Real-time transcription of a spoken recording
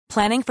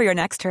Planning for your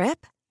next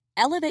trip?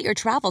 Elevate your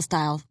travel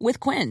style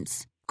with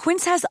Quince.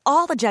 Quince has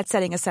all the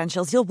jet-setting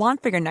essentials you'll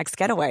want for your next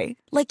getaway,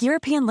 like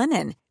European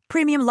linen,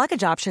 premium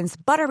luggage options,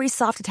 buttery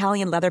soft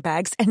Italian leather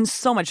bags, and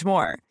so much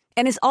more.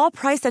 And is all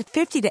priced at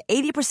 50 to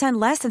 80%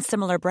 less than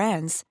similar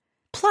brands.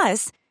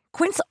 Plus,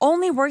 Quince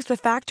only works with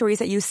factories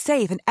that use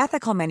safe and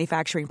ethical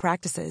manufacturing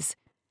practices.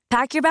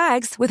 Pack your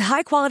bags with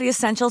high-quality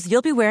essentials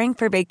you'll be wearing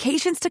for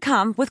vacations to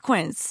come with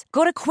Quince.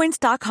 Go to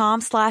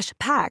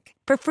quince.com/pack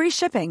for free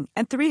shipping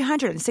and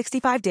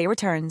 365-day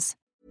returns.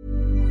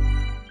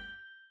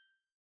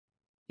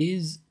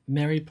 Is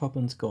Mary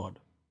Poppins God?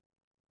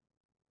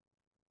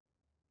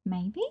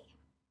 Maybe?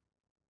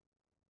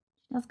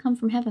 She does come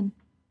from heaven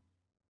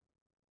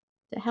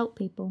to help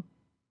people.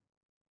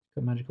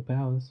 Got magical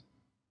powers.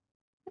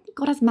 I think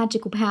God has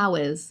magical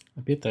powers.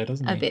 A bit though,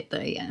 doesn't he? A bit though,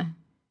 yeah.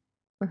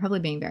 We're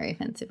probably being very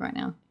offensive right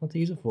now. What's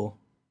he use it for?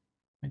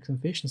 Make some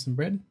fish and some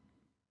bread?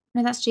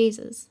 No, that's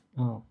Jesus.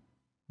 Oh. Are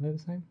they the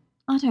same?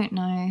 I don't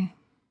know.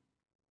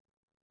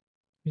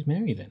 Who's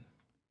Mary then?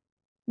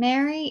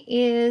 Mary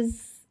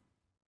is...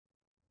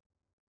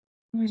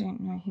 I don't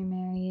know who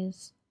Mary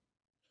is.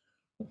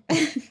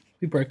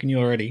 We've broken you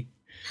already.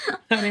 I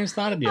haven't even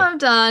started yet. I'm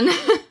done.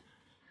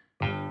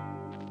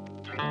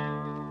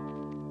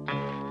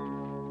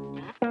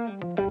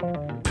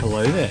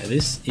 Hello there,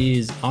 this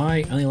is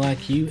I Only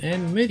Like You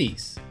and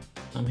Movies.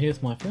 I'm here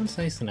with my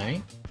fiancée,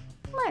 Sine.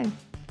 Hello.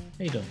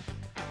 How you doing?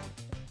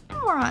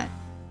 I'm alright.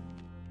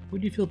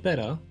 Would you feel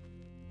better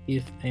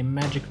if a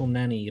magical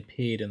nanny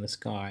appeared in the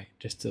sky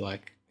just to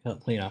like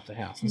help clean up the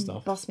house and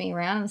stuff? Boss me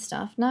around and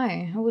stuff. No,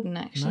 I wouldn't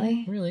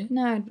actually. No? Really?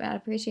 No, I'd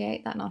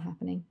appreciate that not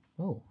happening.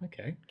 Oh,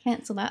 okay.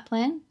 Cancel that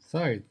plan.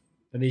 So,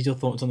 are these your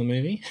thoughts on the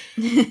movie?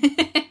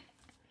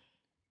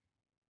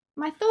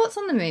 My thoughts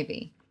on the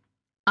movie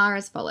are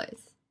as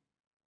follows.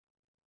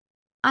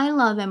 I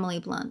love Emily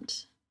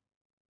Blunt.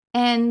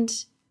 And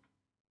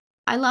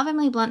I love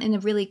Emily Blunt in a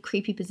really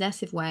creepy,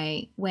 possessive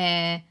way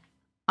where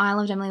I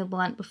loved Emily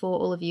Blunt before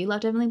all of you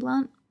loved Emily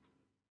Blunt.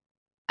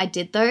 I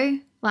did though.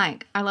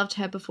 Like, I loved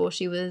her before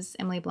she was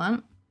Emily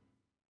Blunt.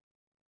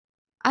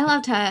 I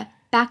loved her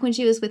back when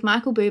she was with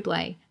Michael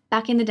Bublé,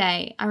 back in the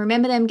day. I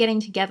remember them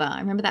getting together. I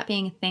remember that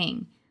being a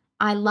thing.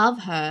 I love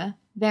her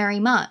very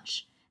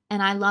much.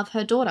 And I love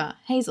her daughter,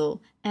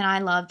 Hazel. And I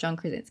love John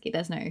Krasinski.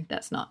 That's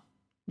not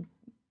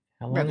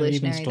How long have you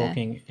been revolutionary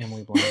stalking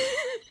Emily Blunt?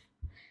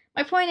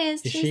 My point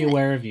is She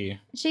aware of you?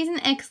 She's an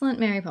excellent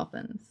Mary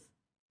Poppins.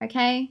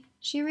 Okay?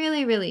 She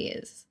really, really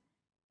is.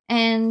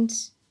 And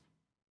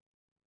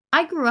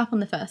I grew up on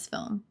the first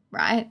film,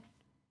 right?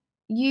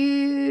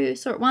 You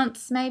saw it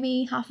once,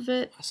 maybe half of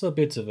it. I saw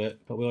bits of it,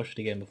 but we watched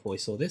it again before we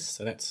saw this,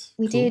 so that's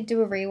We cool. did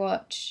do a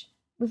rewatch.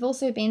 We've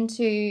also been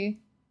to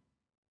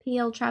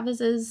P.L.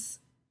 Travers's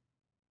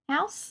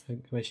house,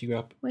 Where she grew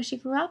up. where she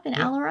grew up in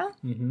Yeah. Allora.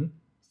 Mm-hmm.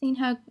 Seen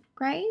her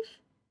grave,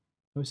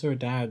 We saw her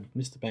dad,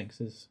 Mr.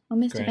 Banks's or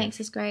Mr. grave.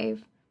 Banks's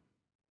grave.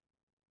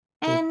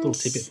 Little And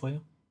tidbit for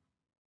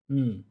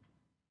you.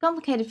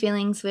 complicated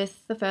feelings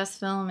with the first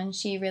film, and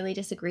she really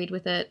disagreed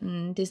with it,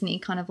 and Disney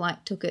kind of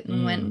like took it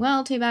and went,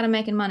 well, too bad I'm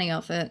making money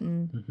off it.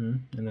 And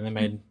And then they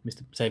made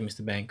Save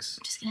Mr. Banks.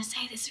 I'm just going to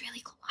say this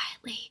really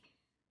quietly.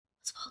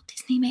 Was Walt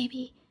Disney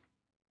maybe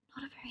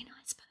not a very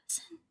nice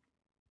person?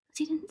 Because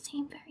he didn't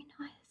seem very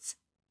nice.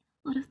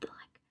 A lot of the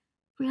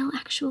real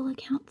actual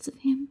accounts of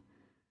him.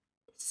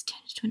 This has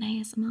turned into an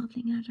ASMR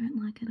thing and I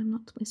don't like it. I'm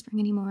not whispering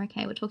anymore.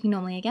 Okay, we're talking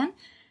normally again.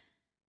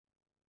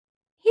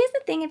 Here's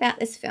the thing about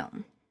this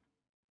film,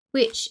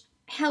 which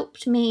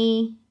helped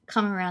me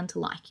come around to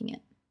liking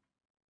it.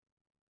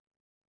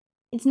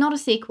 It's not a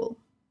sequel.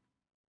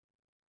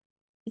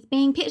 It's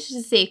being pitched as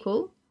a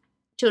sequel.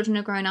 Children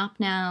are grown up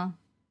now.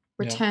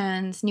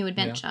 Returns, new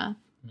adventure.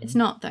 It's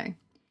not, though.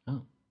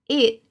 Oh.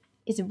 It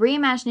is a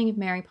reimagining of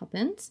Mary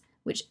Poppins,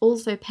 which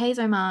also pays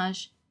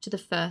homage to the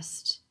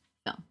first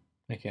film.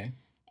 Okay.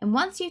 And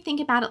once you think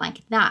about it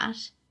like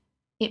that,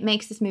 it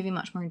makes this movie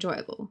much more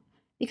enjoyable.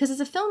 Because as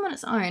a film on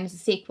its own, as a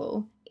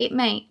sequel, it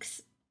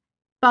makes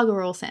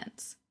bugger all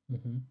sense.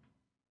 Mm-hmm.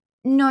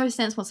 No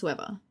sense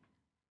whatsoever.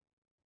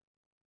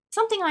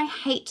 Something I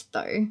hate,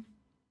 though,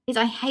 is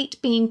I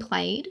hate being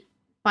played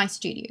by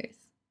studios.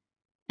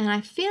 And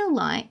I feel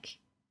like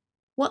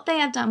what they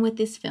have done with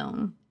this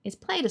film is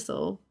played us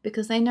all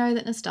because they know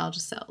that nostalgia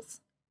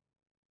sells.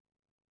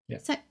 Yeah.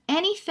 So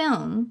any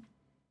film,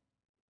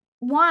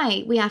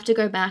 why we have to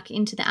go back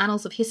into the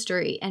annals of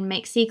history and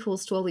make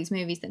sequels to all these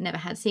movies that never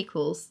had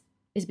sequels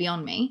is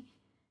beyond me.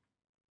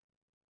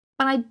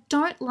 But I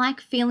don't like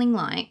feeling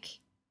like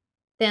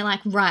they're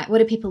like, right, what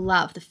do people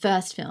love? The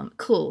first film.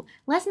 Cool.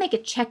 Let's make a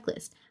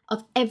checklist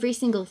of every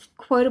single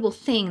quotable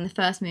thing in the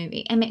first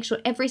movie and make sure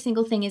every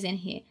single thing is in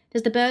here.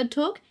 Does the bird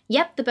talk?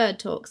 Yep, the bird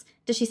talks.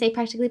 Does she say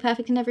practically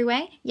perfect in every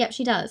way? Yep,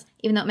 she does,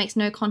 even though it makes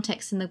no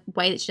context in the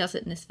way that she does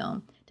it in this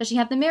film. Does she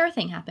have the mirror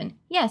thing happen?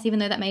 Yes, even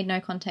though that made no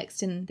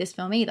context in this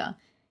film either.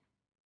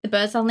 The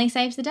bird suddenly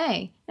saves the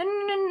day.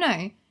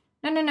 No.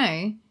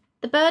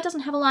 The bird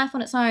doesn't have a life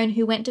on its own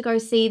who went to go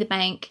see the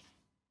bank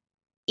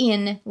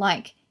in,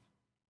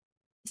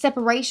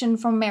 separation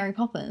from Mary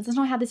Poppins. That's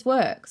not how this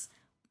works.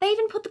 They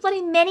even put the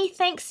bloody many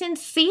thanks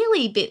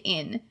sincerely bit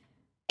in.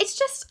 It's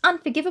just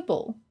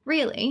unforgivable,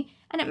 really.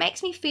 And it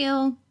makes me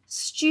feel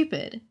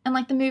stupid. And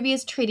like the movie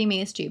is treating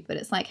me as stupid.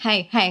 It's like,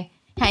 hey,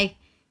 do you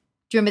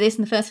remember this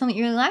in the first film that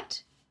you really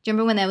liked? Do you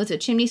remember when there was a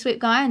chimney sweep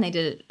guy and they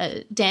did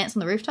a dance on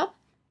the rooftop?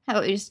 How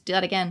about we just do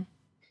that again?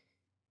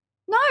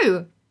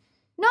 No.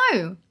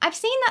 I've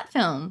seen that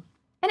film.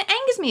 And it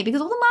angers me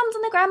because all the mums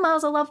and the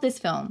grandmas all love this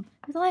film.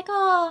 They're like,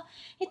 oh,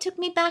 it took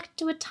me back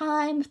to a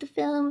time of the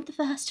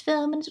first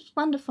film, and it was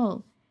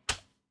wonderful.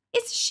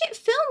 It's a shit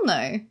film,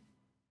 though.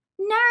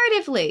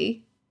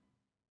 Narratively.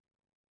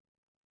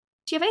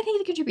 Do you have anything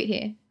to contribute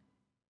here?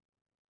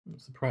 I'm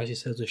surprised you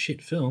said it's a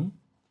shit film.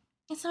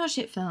 It's not a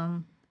shit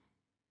film.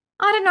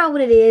 I don't know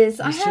what it is.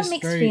 I It's have just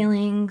mixed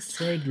feelings. It's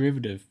very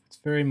derivative. It's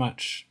very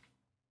much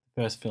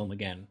the first film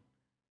again.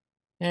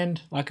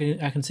 And I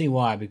can see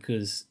why,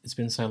 because it's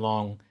been so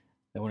long.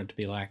 They want it to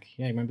be like,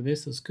 yeah, remember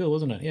this? It was cool,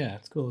 wasn't it? Yeah,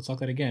 it's cool. It's like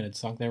that again.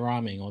 It's like they're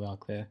rhyming, or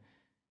like they're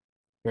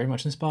very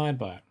much inspired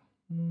by it.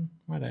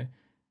 Righto.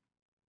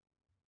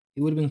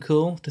 It would have been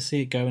cool to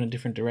see it go in a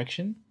different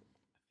direction.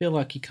 I feel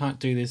like you can't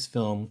do this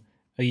film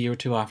a year or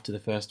two after the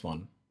first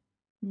one.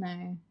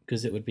 No.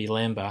 Because it would be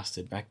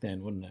lambasted back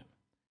then, wouldn't it?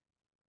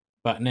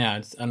 But now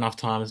it's enough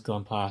time has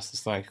gone past.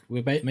 It's like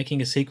we're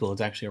making a sequel.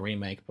 It's actually a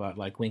remake, but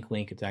like wink,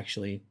 wink. It's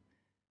actually a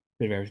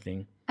bit of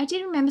everything. I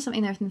did remember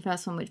something though from the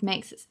first one, which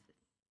makes it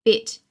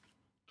fit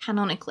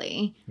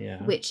canonically.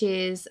 Yeah. Which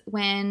is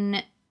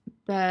when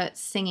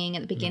Bert's singing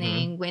at the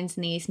beginning, When's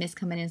the East Miss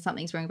coming in,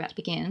 something's wrong about to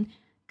begin.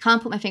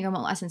 Can't put my finger on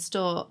what lies in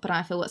store, but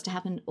I feel what's to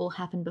happen all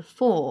happened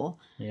before.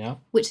 Yeah.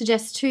 Which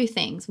suggests two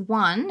things.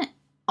 One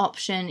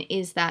option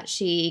is that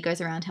she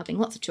goes around helping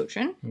lots of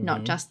children,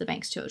 not just the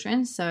Banks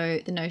children. So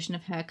the notion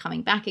of her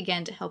coming back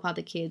again to help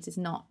other kids is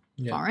not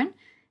foreign.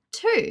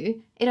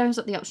 Two, it opens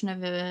up the option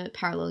of a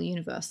parallel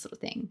universe sort of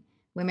thing,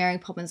 where Mary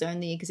Poppins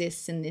only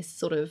exists in this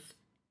sort of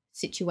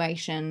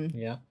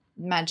situation,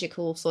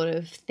 magical sort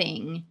of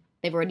thing.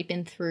 They've already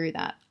been through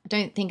that. I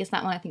don't think it's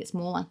that one. I think it's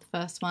more like the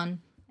first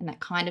one, and that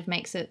kind of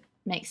makes it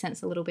make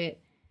sense a little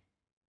bit.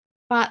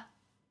 But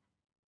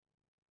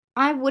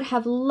I would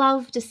have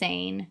loved a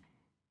scene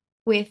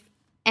with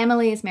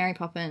Emily as Mary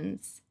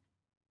Poppins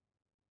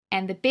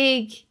and the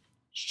big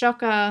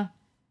shocker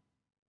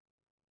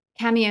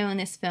cameo in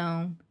this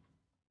film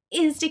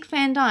is Dick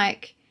Van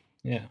Dyke.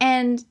 Yeah.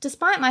 And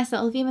despite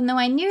myself, even though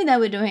I knew they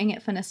were doing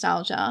it for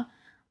nostalgia,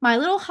 my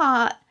little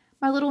heart,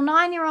 my little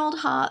 9-year-old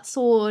heart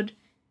soared,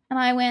 and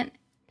I went,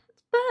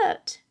 that's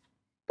Bert.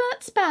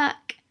 Bert's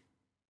back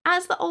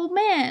as the old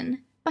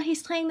man, but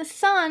he's playing the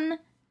son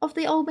of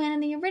the old man in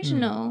the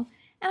original.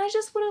 And I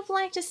just would have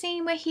liked a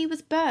scene where he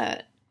was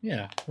Bert.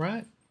 Yeah,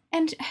 right?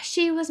 And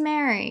she was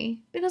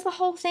Mary. Because the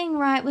whole thing,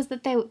 right, was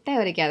that they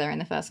were together in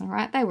the first one,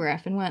 right? They were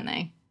effing, weren't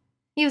they?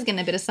 He was getting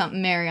a bit of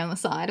something Mary on the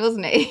side,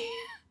 wasn't he?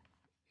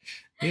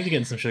 He was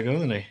getting some sugar,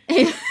 wasn't he?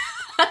 And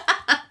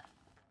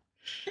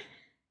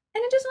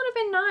it just would have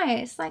been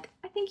nice. Like,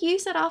 I think you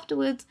said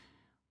afterwards,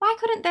 why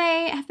couldn't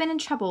they have been in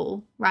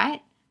trouble,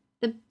 right?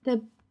 The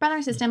brother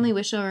and sister, Emily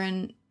Wishaw,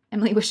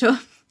 Emily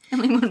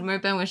Monroe,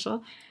 Ben Wishaw,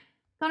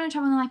 got in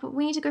trouble and they're like, but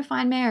we need to go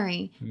find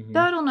Mary.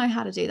 Bert will know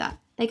how to do that.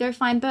 They go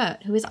find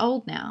Bert, who is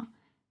old now.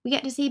 We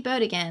get to see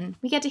Bert again.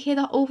 We get to hear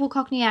the awful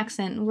Cockney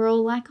accent. And we're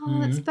all like,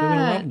 oh, it's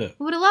Bert.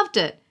 We would have loved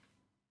it.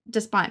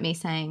 Despite me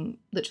saying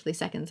literally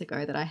seconds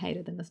ago that I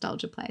hated the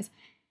nostalgia plays.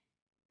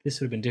 This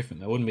would have been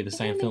different. That wouldn't be the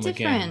same film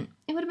again.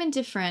 It would have been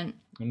different.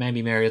 And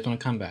maybe Mary doesn't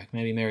want to come back.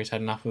 Maybe Mary's had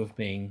enough of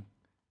being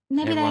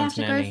Maybe they have everyone's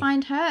to nanny. go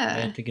find her.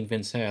 They have to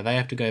convince her. They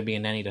have to go be a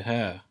nanny to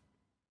her.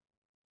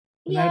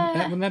 Yeah.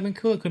 That would have been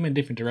cool. It could have been a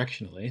different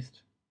direction at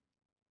least.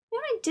 You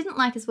know what I didn't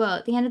like as well?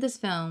 At the end of this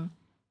film,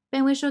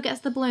 Ben Whishaw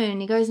gets the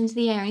balloon, he goes into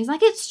the air, and he's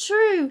like, it's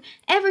true!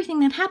 Everything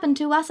that happened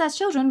to us as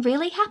children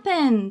really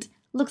happened!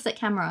 Looks at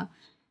camera.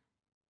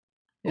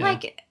 Yeah.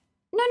 Like,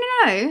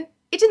 no.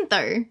 It didn't,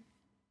 though.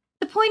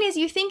 The point is,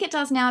 you think it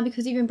does now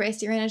because you've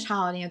embraced your inner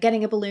child and you're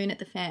getting a balloon at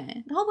the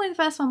fair. The whole point of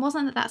the first one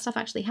wasn't that stuff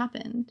actually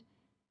happened.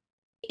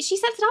 She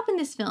sets it up in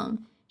this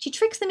film. She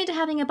tricks them into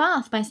having a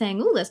bath by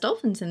saying, oh, there's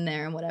dolphins in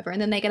there and whatever,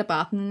 and then they get a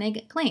bath and then they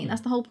get clean.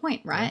 That's the whole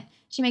point, right? Yeah.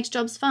 She makes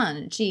jobs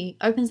fun. She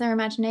opens their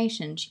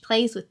imagination. She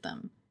plays with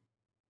them.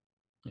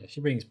 Yeah,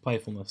 she brings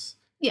playfulness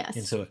Yes.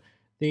 into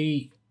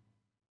it.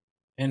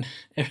 And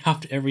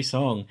after every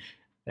song,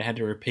 they had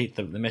to repeat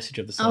the message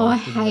of the song. Oh, I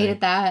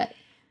hated that.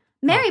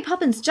 Mary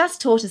Poppins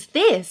just taught us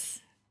this.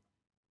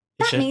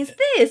 That means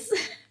this.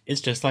 It's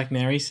just like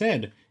Mary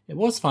said. It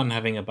was fun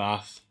having a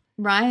bath.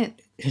 Right.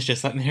 It's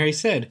just like Mary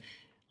said.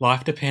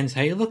 Life depends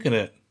how you look at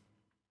it.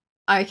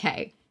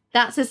 Okay.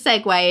 That's a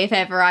segue if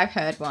ever I've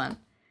heard one.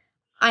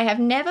 I have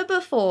never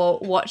before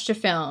watched a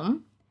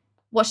scene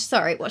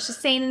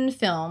in a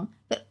film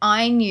that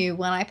I knew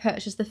when I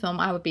purchased the film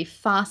I would be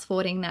fast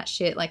forwarding that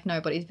shit like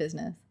nobody's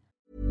business.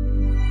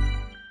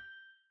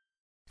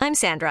 I'm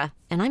Sandra,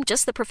 and I'm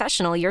just the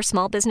professional your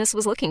small business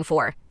was looking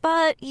for.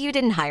 But you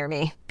didn't hire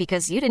me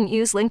because you didn't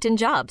use LinkedIn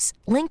Jobs.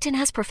 LinkedIn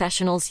has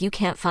professionals you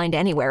can't find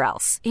anywhere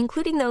else,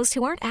 including those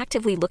who aren't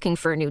actively looking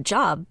for a new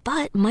job,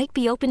 but might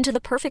be open to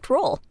the perfect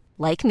role,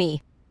 like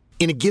me.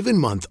 In a given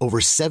month, over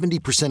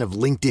 70% of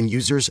LinkedIn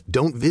users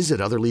don't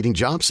visit other leading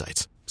job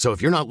sites. So if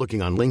you're not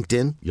looking on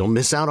LinkedIn, you'll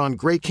miss out on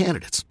great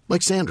candidates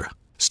like Sandra.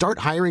 Start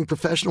hiring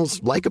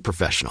professionals like a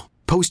professional.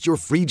 Post your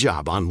free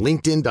job on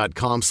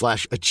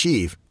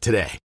linkedin.com/achieve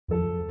today.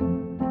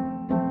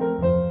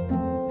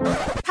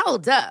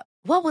 Hold up.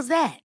 What was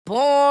that?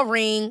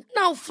 Boring.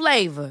 No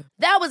flavor.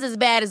 That was as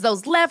bad as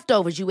those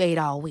leftovers you ate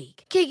all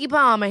week. Keke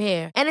Palmer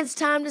here. And it's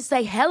time to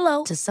say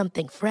hello to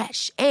something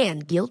fresh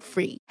and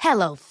guilt-free.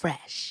 Hello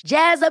Fresh.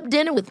 Jazz up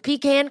dinner with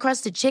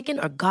pecan-crusted chicken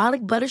or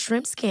garlic butter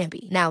shrimp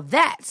scampi. Now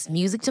that's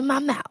music to my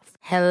mouth.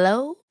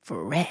 Hello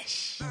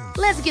Fresh.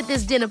 Let's get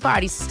this dinner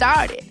party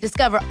started.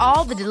 Discover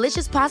all the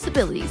delicious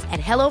possibilities at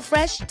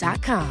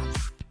hellofresh.com.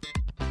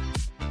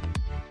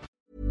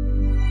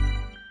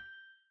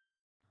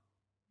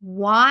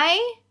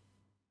 Why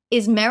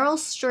is Meryl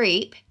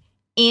Streep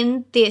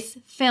in this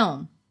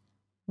film?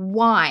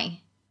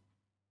 Why?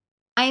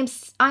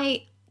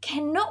 I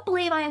cannot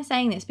believe I am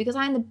saying this because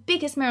I am the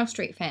biggest Meryl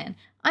Streep fan.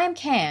 I am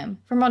Cam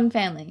from Modern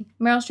Family.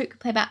 Meryl Streep could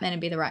play Batman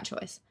and be the right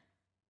choice.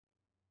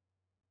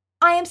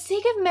 I am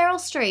sick of Meryl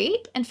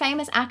Streep and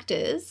famous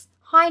actors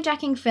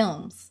hijacking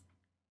films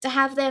to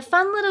have their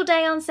fun little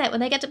day on set where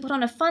they get to put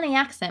on a funny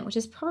accent, which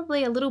is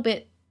probably a little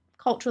bit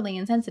culturally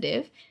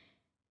insensitive,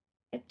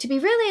 to be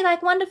really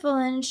like wonderful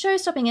and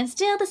show-stopping and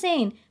steal the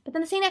scene. But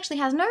then the scene actually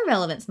has no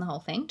relevance in the whole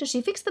thing. Does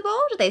she fix the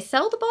ball? Do they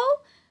sell the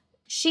ball?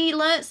 She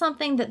learnt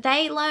something that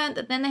they learnt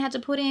that then they had to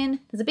put in.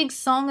 There's a big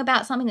song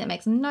about something that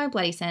makes no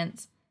bloody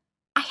sense.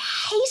 I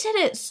hated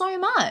it so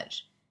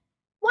much.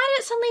 Why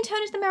did it suddenly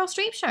turn into the Meryl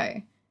Streep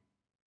show?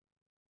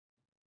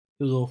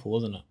 It was awful,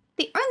 wasn't it?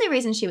 The only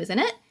reason she was in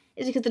it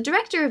is because the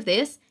director of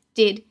this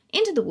did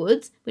Into the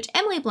Woods, which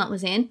Emily Blunt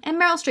was in,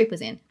 and Meryl Streep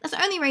was in. That's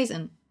the only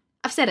reason.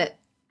 I've said it.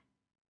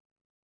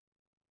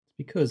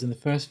 Because in the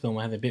first film,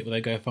 I had the bit where they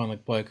go find the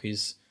bloke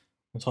who's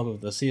on top of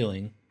the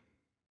ceiling.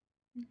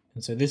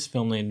 And so this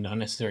film needed an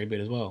unnecessary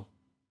bit as well.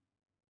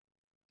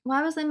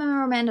 Why was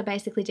Lin-Manuel Miranda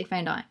basically Dick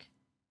Van Dyke?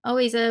 Oh,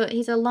 he's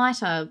a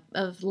lighter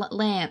of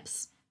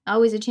lamps.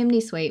 Oh, he's a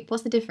chimney sweep.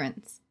 What's the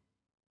difference?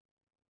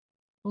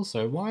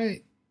 Also,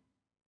 why...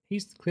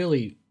 He's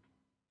clearly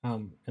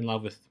in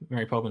love with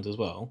Mary Poppins as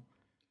well.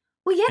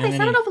 Well, yeah, And they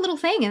started off a little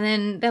thing, and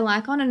then they're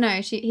like, oh, no,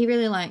 he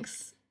really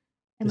likes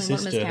The Emily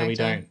Blunt's sister that we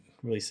character. don't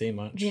really see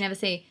much. You never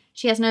see.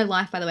 She has no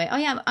life, by the way. Oh,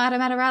 yeah,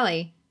 I'm at a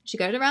rally. She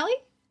go to the rally?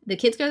 The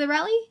kids go to the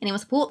rally? Anyone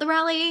support the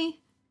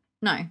rally?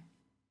 No.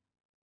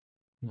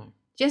 No.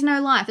 She has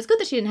no life. It's good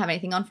that she didn't have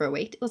anything on for a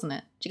week, wasn't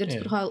it? She got to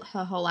Yeah. put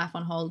her whole life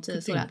on hold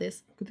to sort out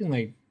this. Good thing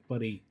they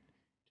bloody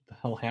did the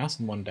whole house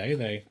in one day.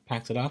 They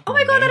packed it up. Oh in my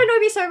one god, day. that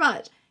annoyed me so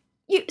much.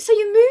 So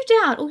you moved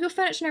out all your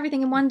furniture and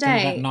everything in one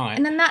day. Then that night.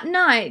 And then that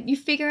night you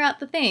figure out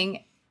the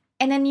thing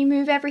and then you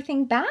move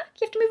everything back?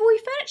 You have to move all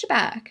your furniture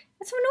back.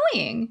 That's so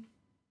annoying.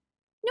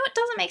 You know what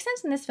doesn't make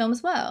sense in this film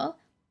as well?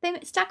 They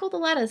stack all the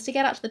ladders to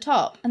get up to the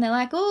top and they're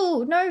like,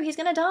 oh no, he's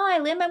going to die.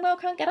 Lin-Manuel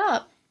can't get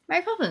up.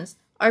 Mary Poppins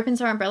opens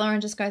her umbrella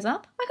and just goes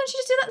up. Why couldn't she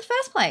just do that in the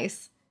first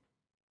place?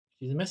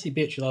 She's a messy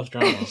bitch who loves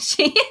drama.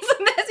 She is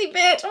a messy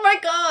bitch. Oh my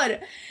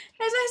god.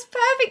 There's this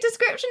perfect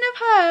description of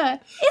her,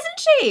 isn't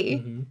she?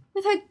 Mm-hmm.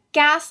 With her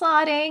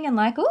gaslighting and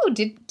like, oh,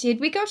 did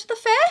we go to the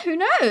fair? Who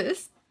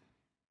knows?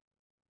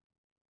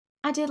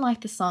 I did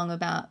like the song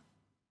about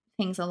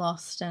things are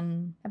lost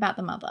and about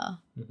the mother.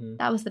 Mm-hmm.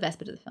 That was the best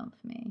bit of the film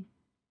for me.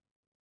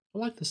 I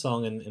like the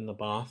song in the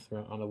bath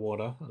or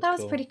underwater. That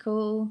was pretty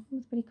cool. It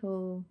was pretty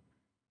cool.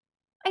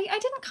 I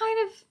didn't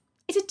kind of...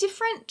 It's a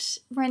different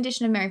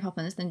rendition of Mary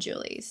Poppins than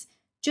Julie's.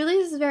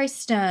 Julie's is very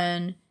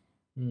stern,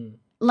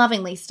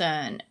 lovingly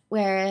stern,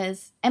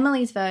 whereas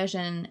Emily's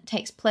version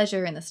takes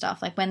pleasure in the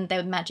stuff. Like when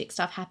the magic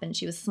stuff happened,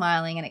 she was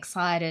smiling and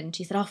excited and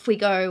she said, off we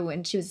go,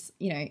 and she was,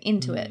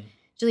 into it.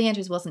 Julie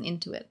Andrews wasn't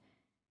into it.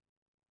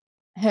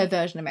 Her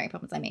version of Mary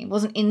Poppins,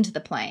 wasn't into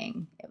the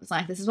playing. It was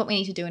like, this is what we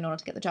need to do in order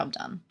to get the job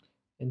done.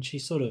 And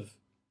she's sort of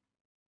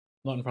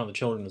not in front of the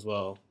children as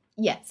well.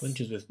 Yes. When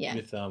she was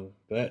with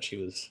Bert, she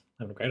was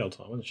having a great old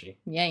time, wasn't she?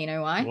 Yeah, you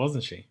know why?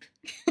 Wasn't she?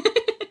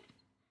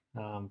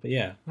 But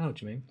yeah, I know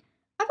what you mean.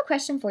 I have a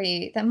question for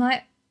you that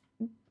might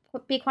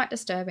be quite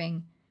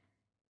disturbing.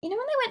 You know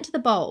when they went to the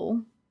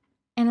bowl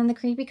and then the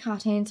creepy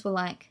cartoons were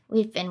like,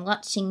 we've been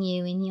watching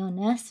you in your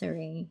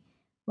nursery.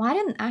 Why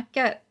didn't that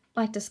get,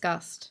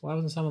 discussed? Why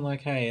wasn't someone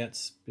like, hey,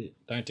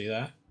 don't do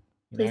that?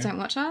 Please don't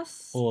watch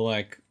us?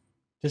 Or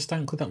just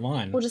don't click that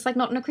line. Or just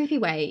not in a creepy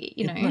way,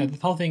 No, the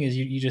whole thing is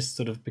you just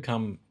sort of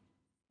become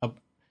a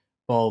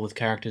bowl with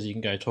characters you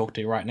can go talk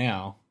to right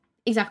now.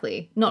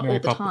 Exactly. Not all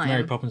the time.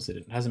 Mary Poppins did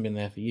it. It hasn't been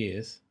there for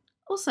years.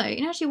 Also,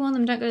 how she warned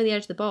them don't go to the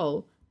edge of the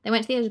bowl? They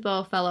went to the edge of the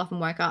bowl, fell off and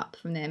woke up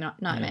from their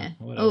nightmare.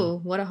 Yeah, oh,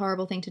 what a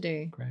horrible thing to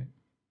do. Great.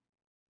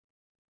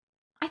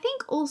 I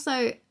think also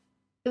it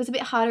was a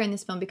bit harder in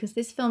this film because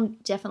this film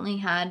definitely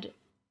had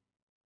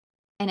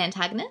an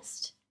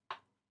antagonist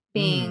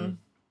being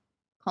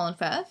Colin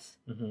Firth.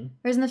 Mm-hmm.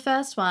 Whereas in the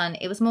first one,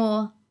 it was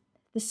more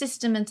the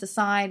system and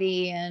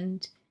society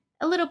and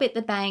a little bit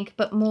the bank,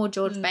 but more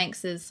George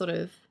Banks's sort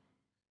of...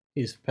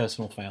 His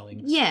personal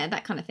failings. Yeah,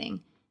 that kind of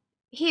thing.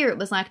 Here it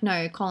was like,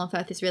 no, Colin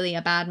Firth is really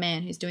a bad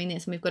man who's doing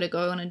this and we've got to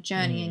go on a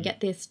journey and get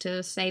this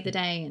to save the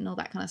day and all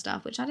that kind of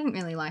stuff, which I didn't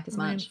really like as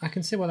much. I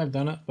can see why they've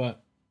done it,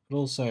 but it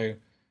also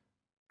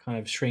kind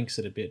of shrinks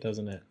it a bit,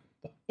 doesn't it?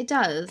 It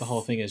does. The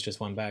whole thing is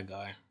just one bad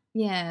guy.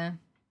 Yeah.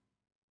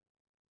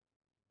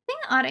 The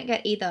thing I don't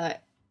get either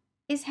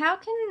is how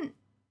can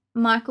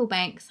Michael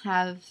Banks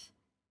have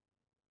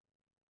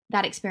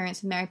that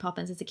experience with Mary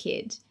Poppins as a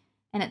kid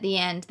and at the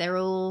end they're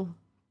all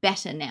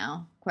better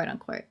now, quote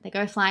unquote. They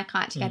go fly a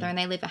kite together and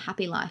they live a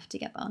happy life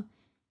together.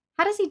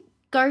 How does he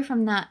go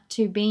from that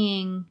to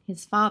being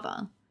his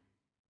father?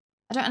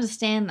 I don't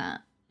understand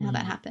that, how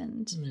that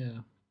happened. Yeah.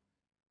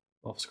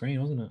 Off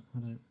screen, wasn't it?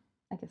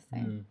 I guess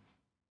so.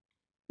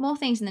 More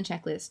things in the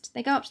checklist.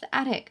 They go up to the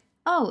attic.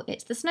 Oh,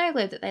 it's the snow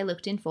globe that they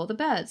looked in for the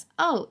birds.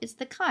 Oh, it's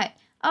the kite.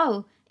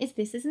 Oh, it's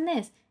this, and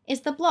this.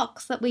 It's the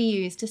blocks that we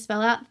use to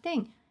spell out the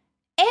thing.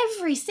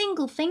 Every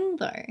single thing,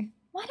 though.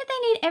 Why do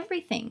they need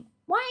everything?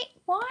 Why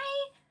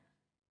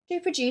do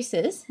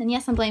producers, and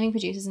yes, I'm blaming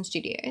producers and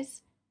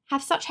studios,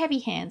 have such heavy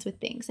hands with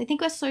things? They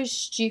think we're so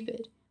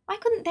stupid. Why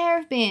couldn't there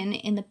have been,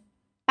 in the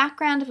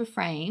background of a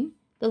frame,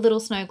 the little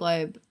snow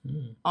globe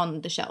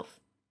on the shelf?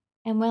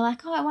 And we're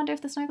like, oh, I wonder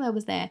if the snow globe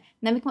was there.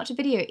 And then we can watch a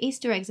video,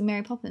 Easter eggs and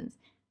Mary Poppins.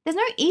 There's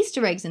no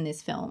Easter eggs in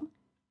this film.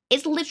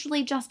 It's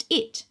literally just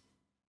it.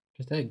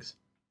 Just eggs.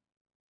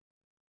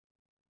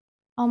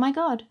 Oh my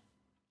God.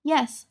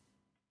 Yes.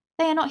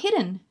 They are not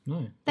hidden.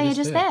 No. They are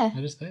just there.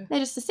 They're just there. They're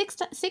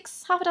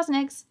just half a dozen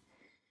eggs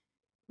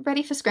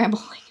ready for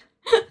scrambling.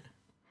 It's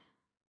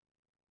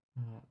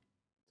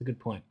a good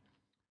point.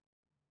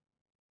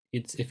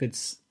 It's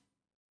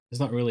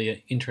not really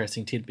an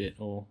interesting tidbit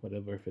or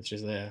whatever if it's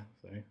just there.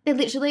 So They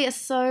literally are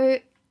so...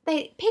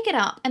 They pick it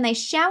up and they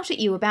shout at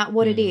you about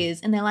what it is.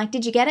 And they're like,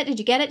 did you get it? Did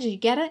you get it? Did you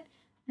get it?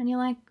 And you're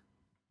like,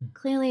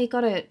 clearly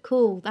got it.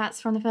 Cool.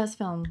 That's from the first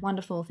film.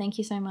 Wonderful. Thank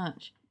you so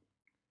much.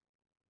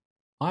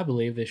 I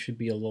believe there should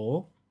be a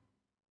law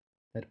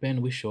that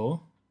Ben Whishaw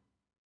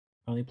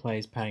only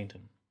plays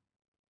Paddington.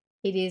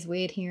 It is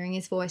weird hearing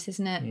his voice,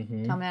 isn't it?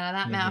 Coming out of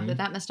that mouth with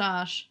that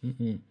moustache.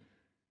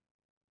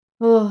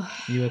 Oh.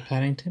 You were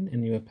Paddington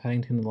and you were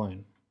Paddington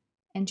alone.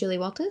 And Julie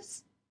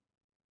Walters?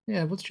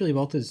 Yeah, what's Julie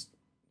Walters?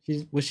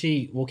 Was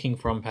she walking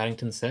from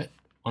Paddington set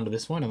onto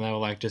this one and they were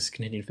like just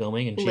continued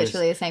filming and she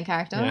literally was... the same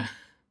character. Yeah.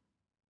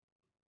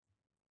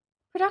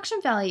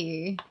 Production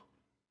value.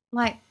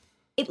 Like,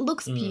 it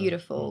looks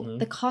beautiful.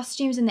 The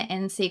costumes in the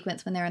end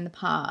sequence when they're in the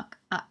park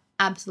are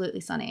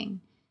absolutely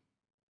stunning.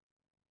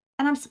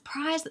 And I'm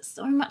surprised that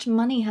so much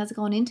money has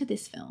gone into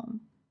this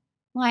film.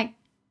 Like,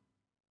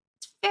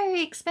 it's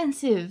very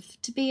expensive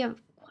to be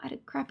quite a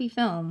crappy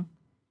film.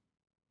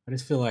 I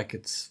just feel like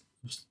it's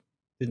just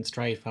didn't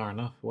stray far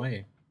enough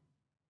away.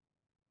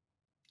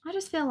 I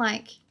just feel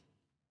like...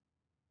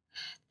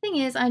 The thing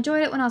is, I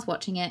enjoyed it when I was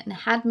watching it and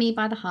it had me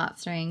by the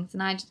heartstrings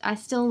and I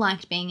still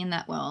liked being in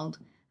that world.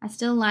 I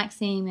still like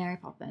seeing Mary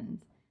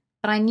Poppins.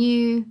 But I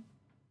knew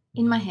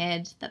in my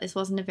head that this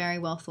wasn't a very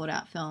well thought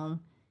out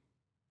film.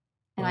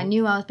 And I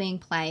knew I was being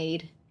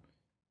played.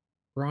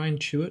 Brian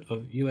Chewett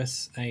of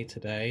USA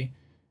Today,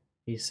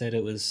 he said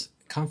it was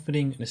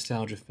comforting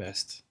nostalgia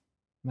fest.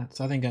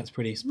 I think that's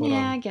pretty spot on.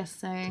 Yeah, I guess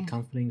so. It's a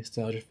comforting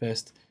nostalgia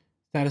fest.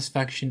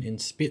 Satisfaction in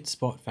spit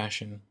spot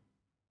fashion.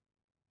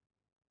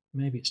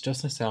 Maybe it's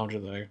just nostalgia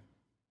though.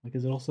 Like,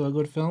 is it also a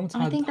good film? It's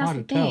hard, I think that's hard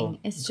the to tell. thing.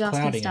 It's just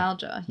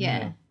nostalgia.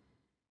 Yeah.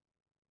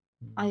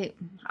 I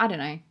don't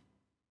know.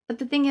 But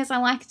the thing is, I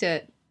liked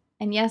it.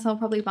 And yes, I'll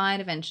probably buy it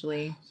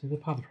eventually. So we're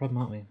part of the problem,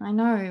 aren't we? I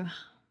know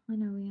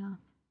we are.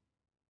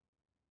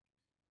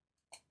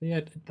 But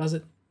yeah, does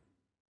it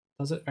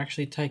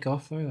actually take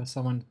off though? As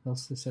someone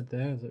else has said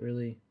there, does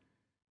it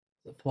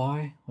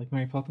fly like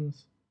Mary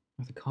Poppins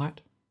with a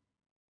kite?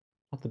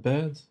 Like the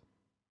birds?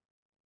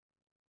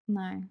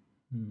 No.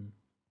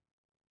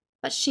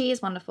 But she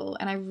is wonderful,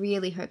 and I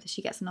really hope that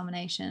she gets a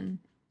nomination.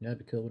 Yeah, it'd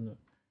be cool, wouldn't it?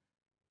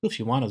 Cool if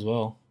she won as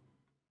well,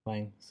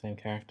 playing the same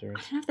character. I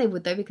don't know if they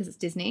would though, because it's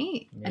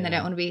Disney, and they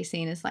don't want to be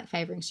seen as like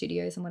favouring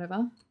studios and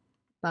whatever.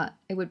 But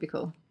it would be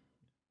cool.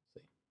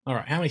 All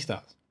right, how many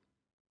stars?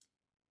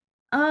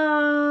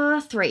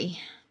 3.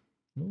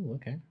 Oh,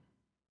 okay.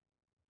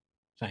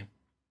 Same.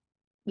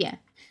 Yeah,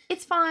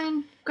 it's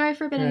fine. Go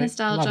for a bit of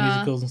nostalgia. Like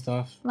musicals and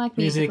stuff. Like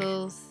music.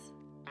 musicals.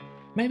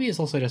 Maybe it's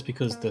also just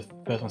because the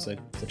first one's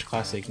such a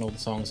classic and all the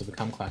songs have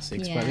become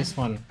classics. Yeah. But this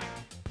one,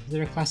 is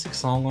there a classic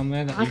song on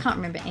there? I can't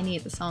remember any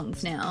of the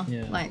songs now.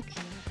 Yeah. Like,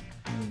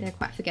 they're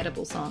quite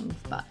forgettable songs,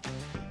 but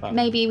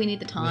maybe we need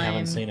the time. We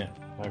haven't seen it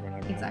over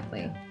and over.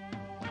 Exactly.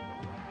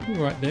 All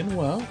right then,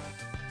 well,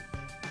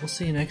 we'll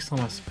see you next time,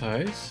 I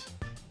suppose.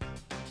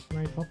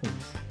 Mary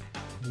Poppins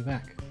will be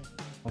back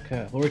like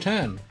her. Will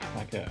return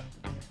like her.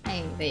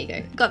 Hey, there you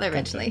go. Got there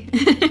eventually.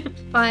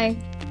 Bye.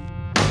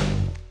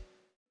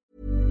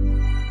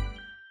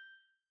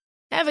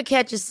 Ever Ever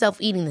catch yourself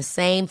eating the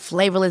same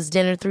flavorless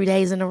dinner 3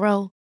 days in a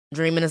row?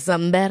 Dreaming of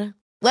something better?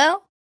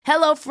 Well,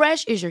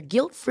 HelloFresh is your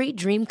guilt-free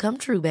dream come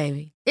true,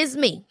 baby. It's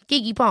me,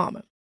 Keke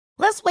Palmer.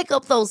 Let's wake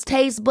up those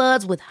taste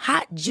buds with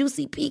hot,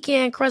 juicy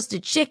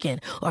pecan-crusted chicken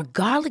or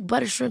garlic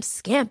butter shrimp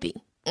scampi.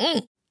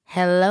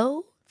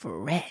 Hello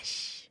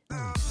Fresh.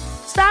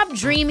 Stop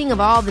dreaming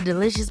of all the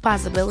delicious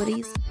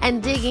possibilities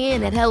and dig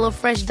in at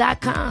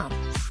HelloFresh.com.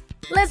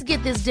 Let's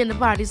get this dinner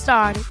party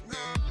started.